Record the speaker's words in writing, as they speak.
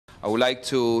I would like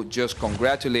to just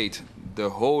congratulate the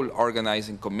whole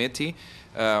organizing committee.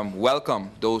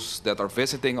 Welcome those that are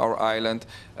visiting our island.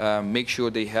 Make sure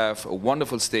they have a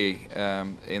wonderful stay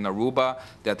in Aruba,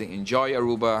 that they enjoy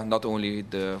Aruba, not only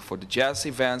for the jazz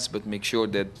events, but make sure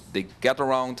that they get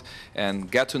around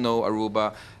and get to know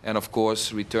Aruba, and of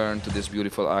course return to this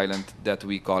beautiful island that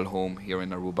we call home here in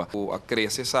Aruba.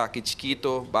 Cresce sa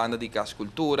chiquito, banda di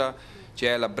cultura.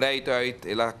 Ela breed uit,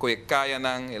 ela coi kaya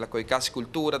nang, ela coi casa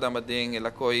cultura da mading, ela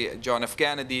coi John F.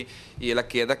 Kennedy, e ela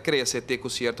queda cresce até que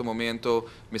certo momento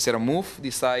me será move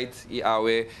decide e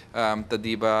awe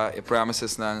tadiba e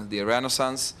premises nang the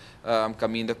Renaissance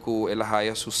caminda ku ela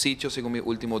haya su sitio segundo mi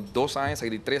último 2 anos,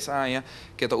 aqui 3 anos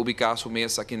que está ubicado su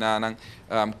mesa aqui nang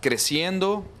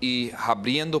crescendo e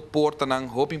abrindo porta nang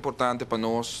hope importante para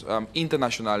nós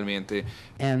internacionalmente.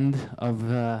 End of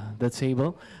the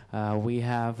table. We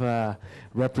have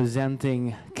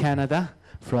representing Canada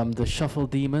from the Shuffle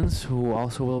Demons, who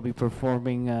also will be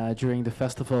performing during the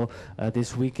festival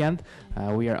this weekend.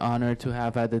 We are honored to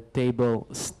have at the table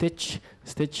Stitch.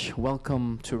 Stitch,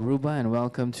 welcome to Aruba and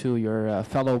welcome to your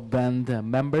fellow band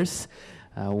members.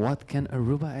 What can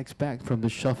Aruba expect from the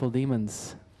Shuffle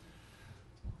Demons?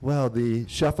 Well, the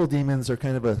Shuffle Demons are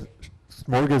kind of a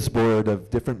smorgasbord of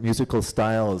different musical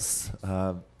styles.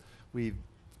 We've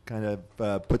kind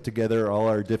of put together all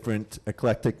our different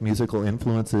eclectic musical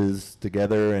influences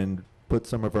together and put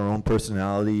some of our own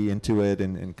personality into it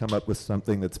and come up with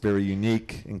something that's very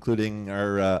unique, including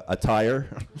our attire.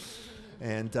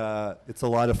 And it's a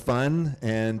lot of fun,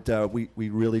 and we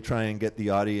really try and get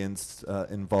the audience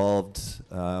involved.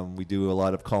 We do a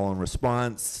lot of call and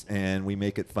response, and we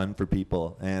make it fun for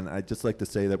people. And I'd just like to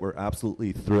say that we're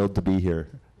absolutely thrilled to be here.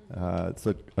 It's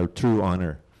a true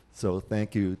honor. So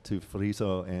thank you to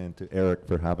Friso and to Eric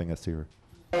for having us here.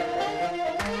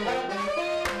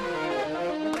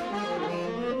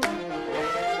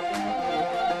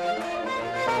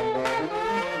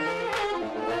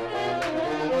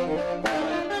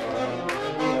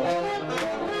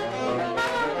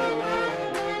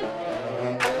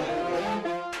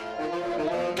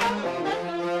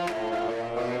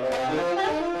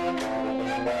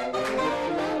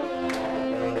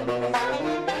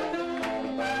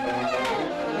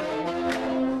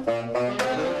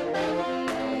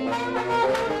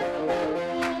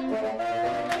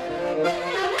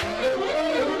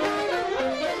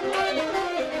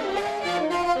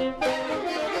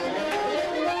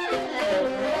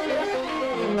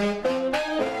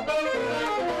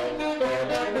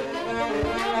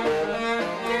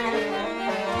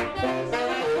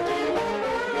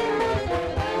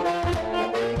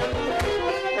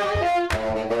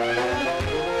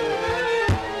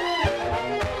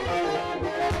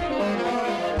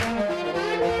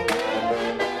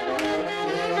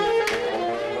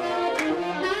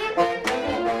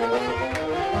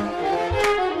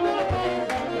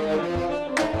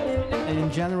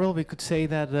 We could say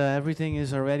that everything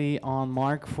is already on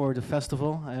mark for the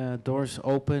festival. Doors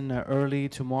open early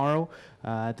tomorrow.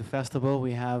 At the festival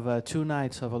we have 2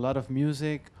 nights of a lot of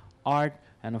music, art,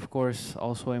 and of course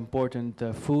also important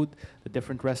food. The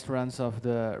different restaurants of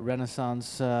the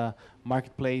Renaissance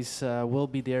Marketplace will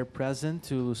be there present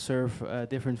to serve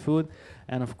different food.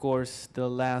 And of course the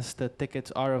last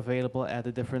tickets are available at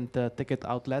the different ticket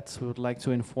outlets. We would like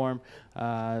to inform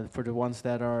for the ones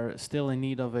that are still in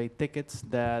need of a ticket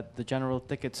that the general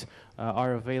tickets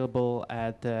are available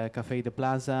at Café de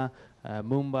Plaza,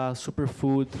 Mumba,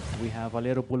 Superfood. We have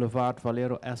Valero Boulevard,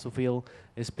 Valero Esoville,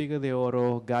 Espiga de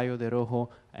Oro, Gallo de Rojo,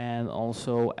 and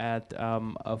also at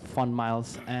Fun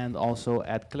Miles and also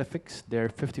at Cliffix. They're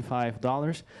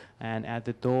 $55, and at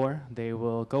the door they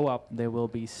will go up. They will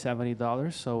be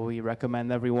 $70. So we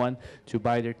recommend everyone to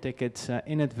buy their tickets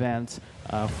in advance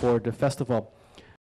for the festival.